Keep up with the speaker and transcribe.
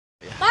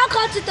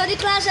Welcome to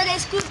Tonyclown Sunday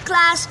School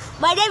Class.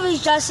 My name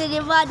is Justin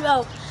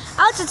Emmanuel.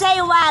 I want to tell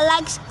you why I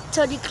like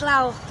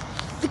Tonyclown.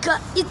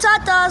 Because he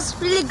taught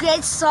us really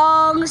great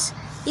songs.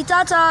 He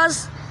taught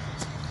us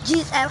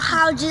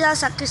how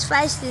Jesus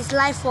sacrificed his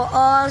life for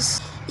us.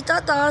 He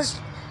taught us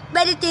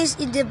many things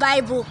in the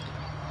Bible.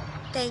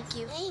 Thank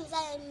you. My name is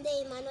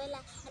Emanuela,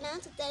 and I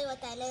want to tell you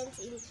what I learned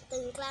in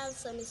Tonyclown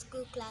Sunday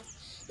School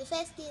Class. The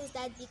first thing is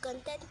that be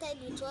contented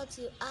with what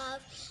you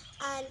have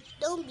and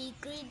don't be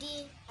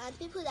greedy. And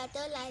people that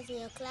tell lies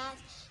in your class,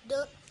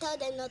 don't tell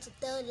them not to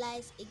tell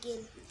lies again.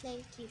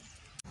 Thank you.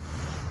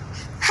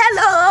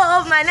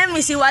 Hello, my name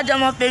is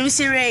Iwajama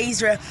Pemisire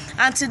Israel,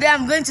 and today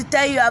I'm going to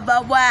tell you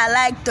about why I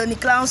like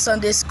Tonyclown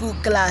Sunday School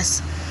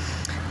Class.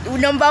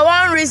 Number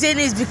one reason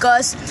is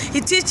because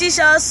it teaches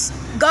us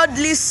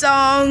godly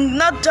song,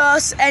 not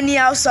just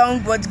anyhow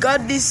song, but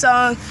godly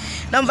song.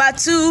 Number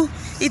two,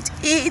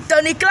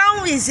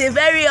 Tonyclown is a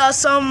very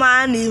awesome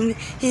man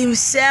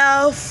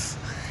himself.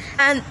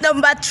 And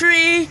number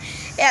three,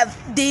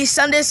 the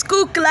Sunday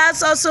school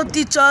class also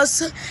teaches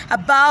us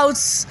about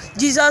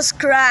Jesus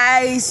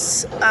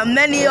Christ and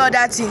many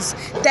other things.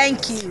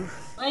 Thank you.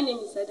 My name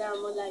is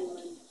Adamola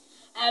Imani.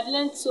 I have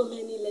learned so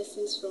many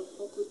lessons from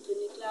Uncle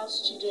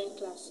Tonyclown's children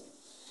class.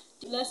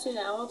 The lesson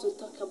I want to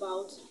talk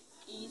about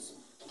is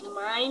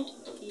mind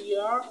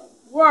your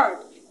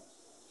word.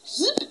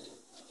 Zip,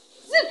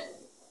 zip.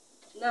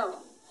 Now,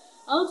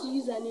 I want to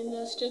use an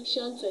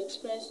illustration to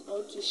express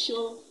or to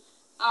show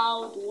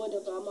how the word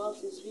of our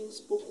mouth is being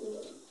spoken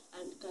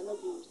and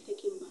cannot be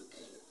taken back.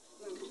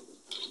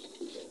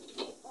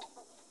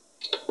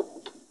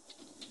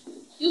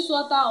 This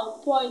water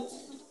I'll pour it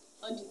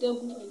on the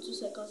table in 2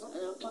 seconds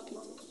and I'll pack it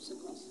in 2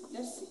 seconds.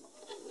 Let's see.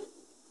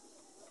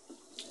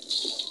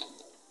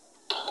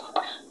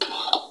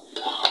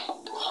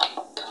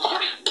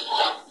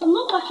 I'm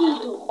not packing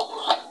it though.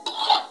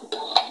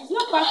 It's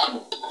not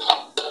packing.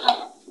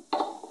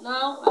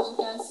 Now, as you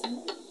can see,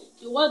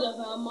 the word of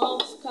our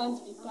mouth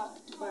can't be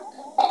packed back.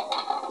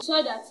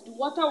 So that the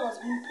water was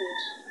being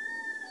poured,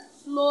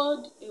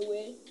 flowed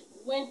away,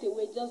 went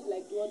away just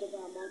like the word of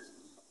our mouth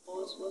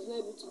was not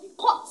able to be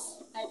caught.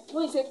 Like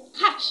when you say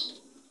catch,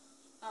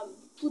 and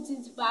put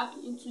it back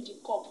into the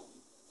cup.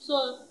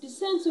 So the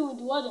same thing with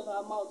the word of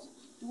our mouth.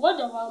 The word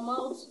of our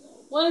mouth,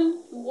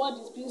 when the word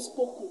is being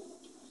spoken,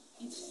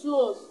 it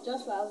flows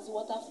just as the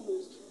water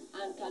flows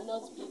and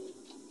cannot be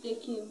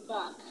taken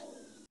back.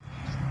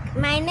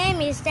 My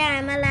name is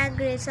Taramala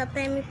Grace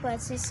Opemi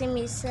Potisi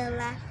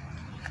Misela.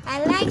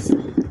 I like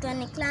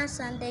Tonyclown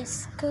Sunday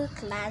School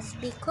Class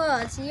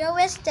because he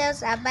always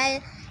tells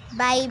about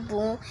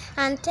Bible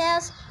and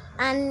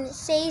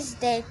says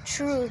the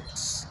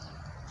truth.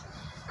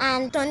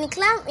 And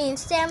Tonyclown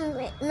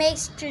instead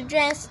makes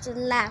children to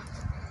laugh,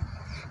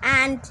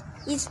 and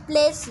his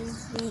place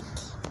is big.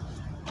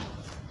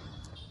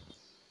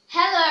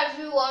 Hello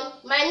everyone,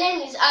 my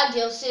name is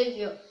Adil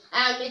Savior.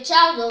 I am a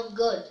child of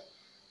God.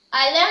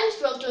 I learned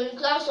from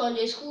Tonyclown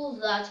Sunday School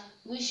that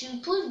we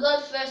should put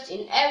God first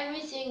in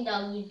everything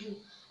that we do.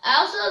 I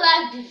also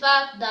like the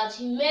fact that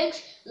he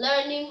makes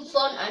learning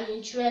fun and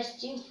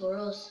interesting for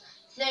us.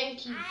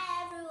 Thank you.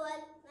 Hi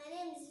everyone, my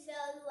name is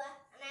Feolua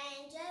and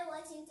I enjoy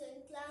watching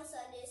Tonyclown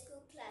Sunday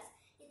School Class.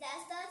 It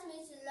has taught me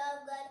to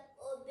love God,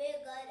 obey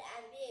God,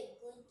 and be a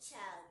good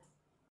child.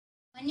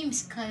 My name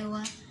is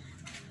Kaiwa.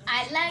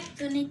 I like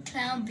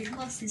Tonyclown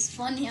because he's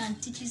funny and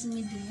teaches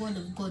me the word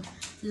of God.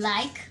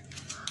 Like,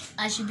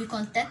 I should be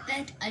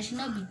contented, I should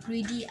not be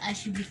greedy, I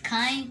should be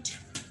kind,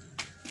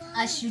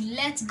 I should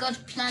let God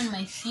plan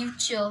my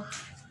future.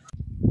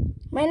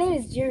 My name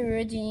is Jerry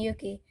Rodin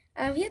Yoke.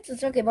 I'm here to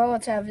talk about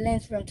what I've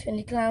learned from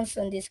Tonyclown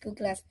Sunday School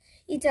Class.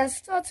 It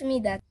has taught me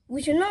that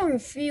we should not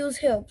refuse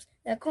help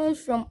that comes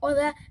from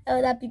other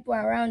elder people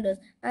around us,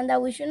 and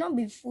that we should not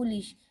be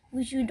foolish.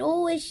 We should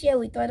always share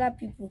with other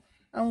people,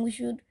 and we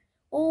should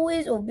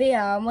always obey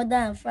our mother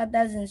and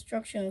father's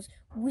instructions.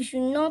 We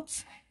should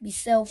not be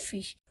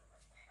selfish.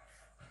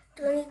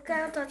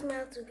 Tonyclown taught me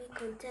how to be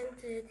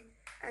contented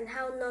and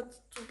how not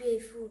to be a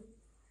fool.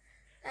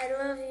 I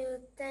love you.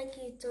 Thank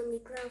you,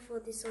 Tonyclown, for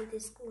the Sunday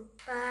school.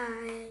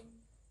 Bye.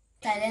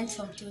 What I learned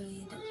from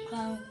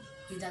Tonyclown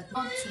is that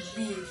not to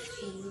be a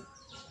fool,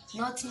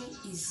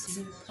 nothing is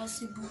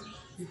impossible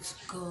with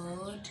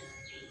God,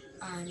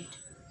 and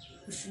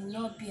we should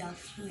not be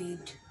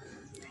afraid.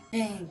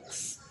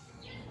 Thanks.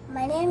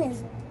 My name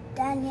is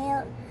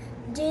Daniel.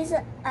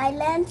 I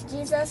learned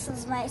Jesus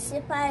is my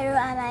superhero,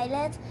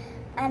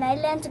 and I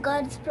learned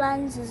God's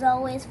plans is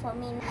always for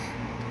me.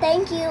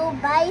 Thank you.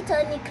 Bye,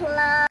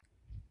 Tonyclown.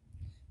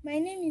 My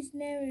name is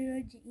Mary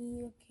Roji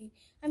Inyoke.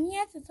 I'm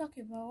here to talk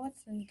about what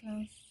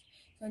Tonyclown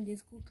Sunday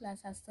School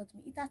Class has taught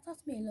me. It has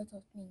taught me a lot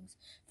of things.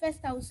 First,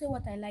 I will say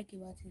what I like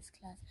about his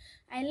class.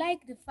 I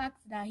like the fact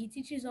that he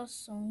teaches us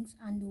songs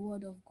and the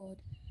word of God.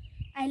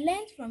 I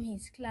learned from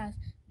his class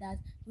that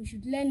we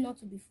should learn not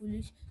to be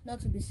foolish,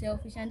 not to be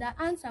selfish, and that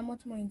ants are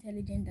much more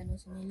intelligent than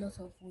us in a lot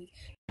of ways.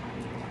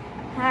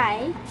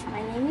 Hi,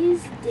 my name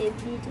is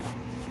David,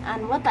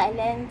 and what I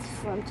learned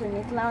from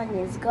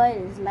Tonyclown is God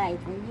is light,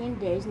 in him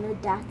there is no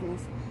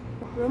darkness.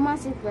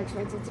 Romans 6 verse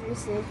 23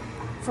 says,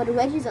 "For the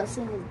wages of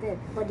sin is death,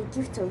 but the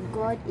gift of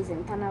God is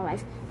eternal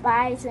life."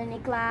 Bye,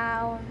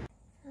 Tonyclown.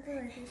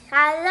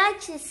 I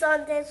like his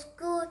Sunday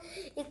school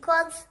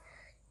because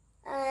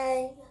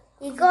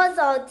he goes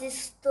on the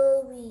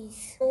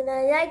stories. And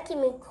I like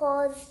him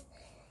because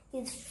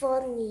he's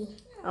funny.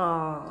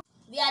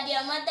 We are the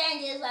Amata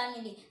Angels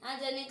family,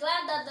 and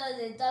Tonyclown taught us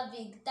a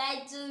topic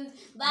titled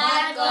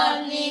Bad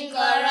Company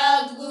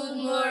Corrupt Good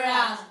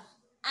Morals.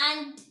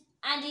 And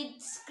the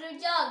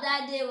scripture of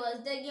that day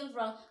was taken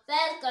from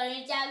 1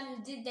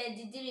 Corinthians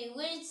 15:33,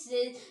 which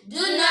says,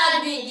 "Do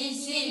not be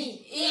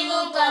deceived,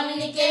 evil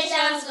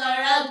communications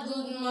corrupt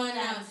good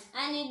manners."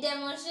 And he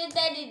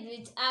demonstrated it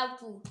with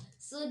apple.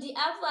 So the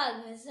apple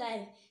has been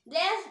served.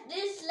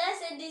 Let's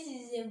say this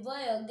is a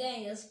boy or girl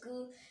in your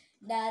school.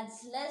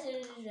 Let's say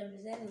this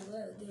represents a boy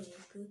or girl in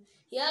your school.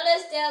 He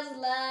always tells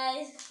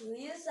lies.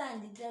 We use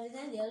sand, it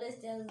represents he always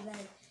tells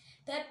lies.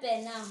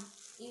 Pepper now,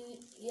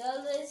 he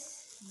always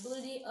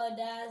bully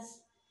others.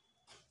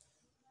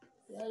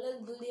 He always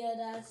bully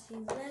others. He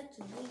likes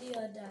to bully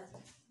others.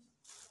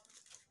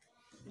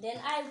 Then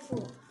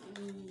apple.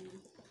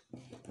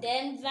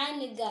 Then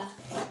vinegar.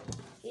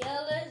 He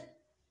always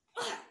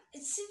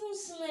it's even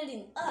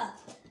smelling.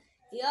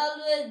 He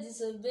always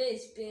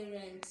disobeys his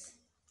parents.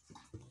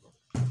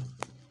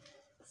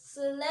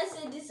 So let's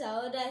say these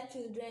are other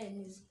children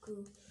in his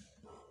school.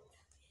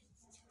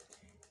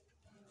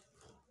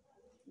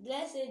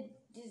 Let's say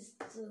these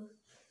two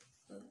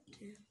of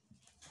them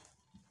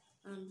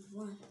and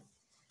one.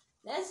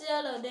 Let's say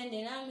all of them,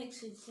 they now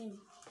mix with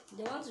him.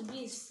 They want to be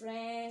his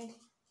friend.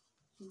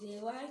 They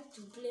want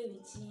to play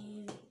with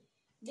him.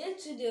 They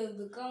too, they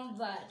will become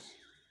bad.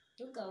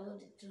 Look at what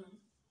they do.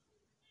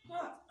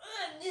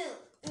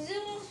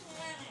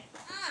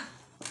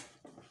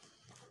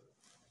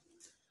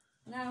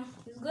 Now,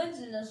 he's going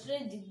to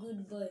illustrate the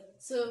good boy.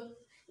 So,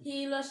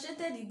 he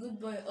illustrated the good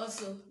boy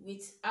also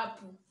with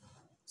apple.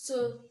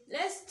 So,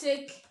 let's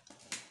take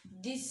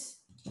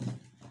this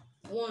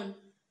one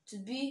to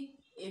be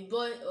a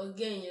boy or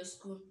girl in your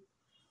school.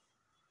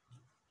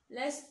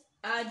 Let's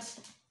add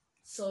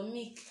some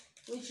milk,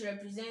 which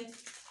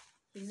represents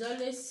he's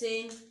always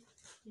saying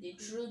the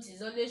truth,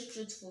 he's always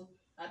truthful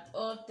at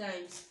all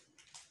times.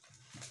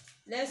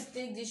 Let's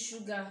take this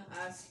sugar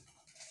as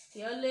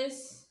he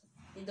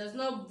does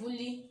not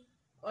bully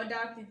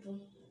other people.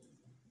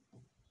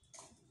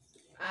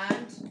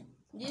 And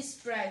this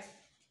Sprite,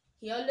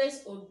 he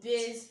always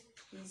obeys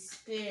his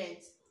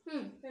parents.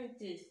 Like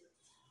this.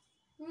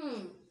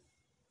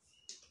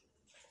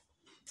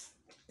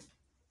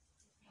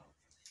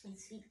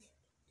 It's sweet.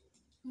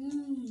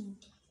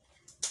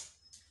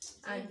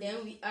 And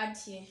then we add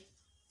here.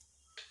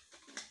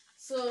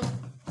 So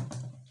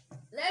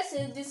let's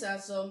say these are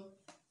some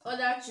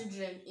other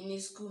children in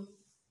his school.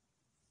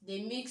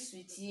 They mix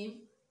with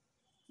him.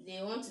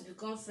 They want to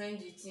become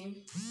friends with him.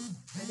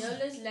 And they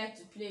always like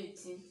to play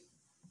with him.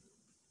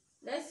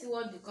 Let's see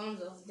what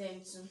becomes of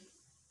them too.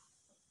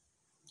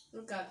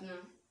 Look at now.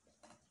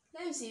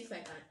 Let me see if I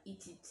can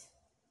eat it.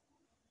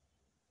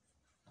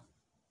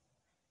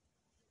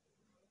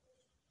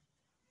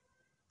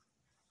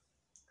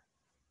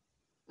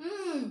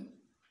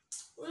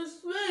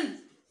 It's sweet.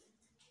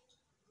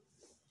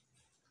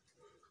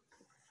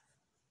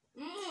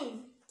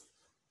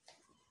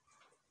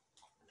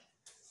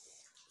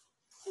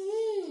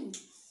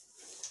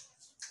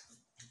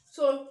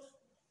 So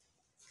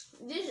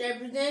this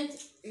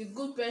represents a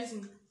good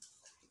person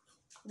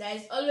that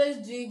is always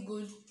doing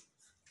good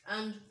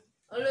and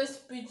always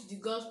preach the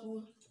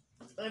gospel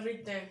every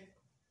time.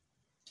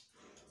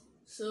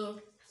 So,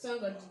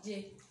 song of the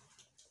day.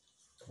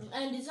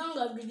 And the song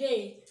of the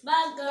day is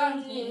Bad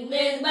Company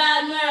Make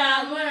Bad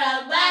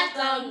Morals, Bad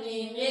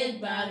Company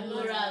Make Bad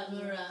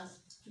Morals.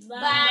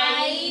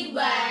 Bye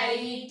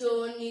bye,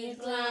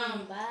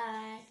 Tonyclown.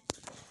 Bye.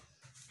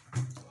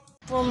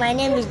 Well, my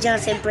name is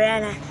Johnson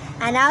Brianna,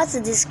 and I want to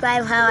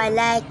describe how I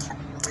like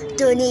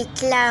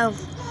Tonyclown.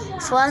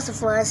 First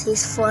of all,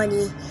 he's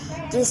funny.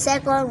 The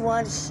second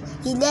one,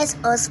 he lets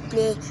us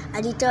play,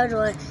 and the third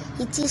one,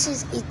 he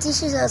teaches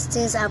us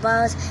things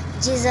about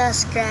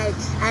Jesus Christ,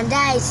 and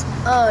that is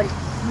all.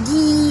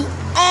 The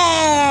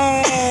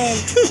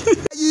end.